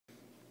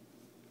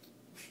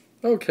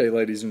Okay,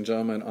 ladies and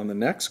gentlemen, on the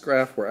next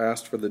graph we're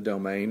asked for the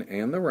domain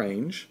and the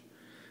range.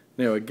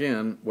 Now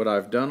again, what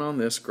I've done on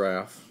this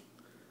graph,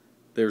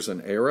 there's an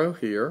arrow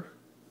here,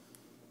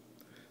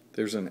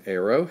 there's an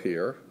arrow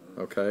here,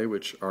 okay,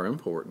 which are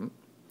important.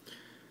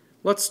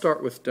 Let's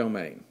start with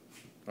domain.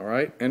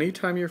 Alright,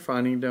 anytime you're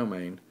finding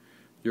domain,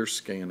 you're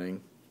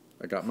scanning,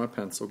 I got my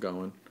pencil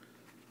going,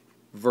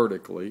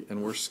 vertically,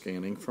 and we're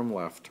scanning from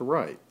left to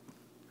right.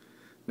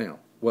 Now,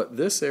 what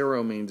this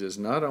arrow means is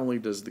not only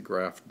does the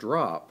graph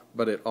drop,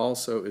 but it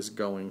also is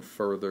going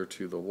further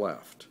to the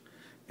left,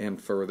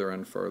 and further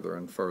and further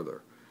and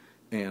further.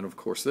 And of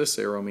course this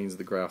arrow means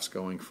the graph's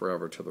going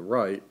forever to the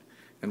right,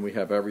 and we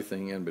have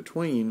everything in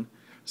between,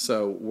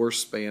 so we're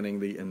spanning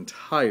the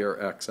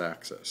entire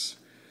x-axis.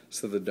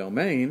 So the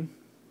domain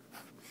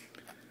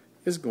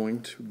is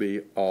going to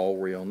be all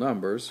real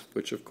numbers,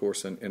 which of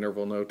course in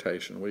interval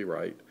notation we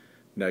write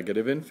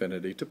negative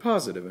infinity to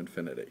positive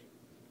infinity.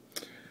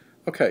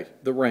 Okay,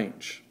 the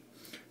range.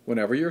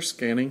 Whenever you're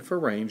scanning for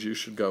range, you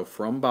should go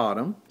from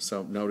bottom,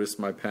 so notice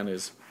my pen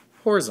is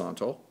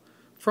horizontal,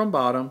 from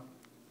bottom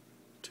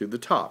to the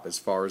top, as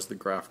far as the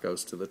graph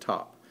goes to the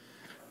top.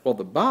 Well,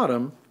 the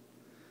bottom,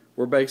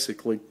 we're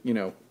basically,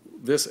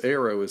 this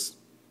arrow is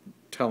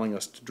telling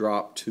us to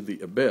drop to the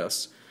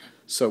abyss,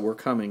 so we're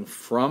coming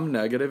from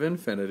negative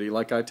infinity.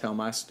 Like I tell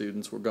my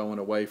students, we're going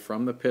away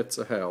from the pits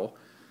of hell.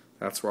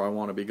 That's where I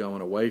want to be,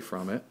 going away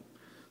from it.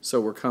 So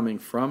we're coming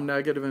from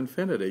negative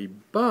infinity,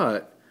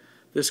 but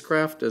this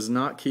graph does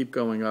not keep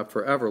going up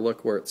forever.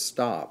 Look where it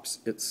stops.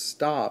 It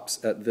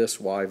stops at this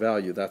y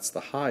value. That's the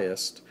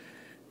highest,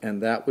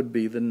 and that would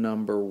be the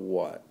number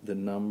what? The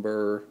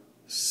number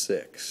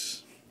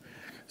 6.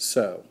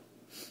 So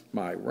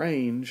my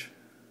range,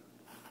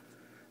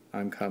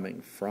 I'm coming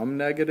from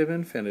negative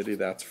infinity,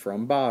 that's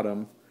from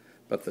bottom,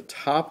 but the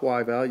top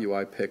y value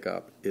I pick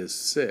up is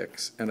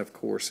 6, and of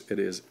course it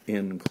is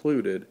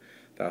included.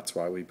 That's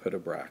why we put a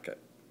bracket.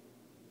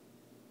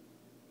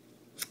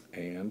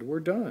 And we're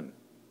done.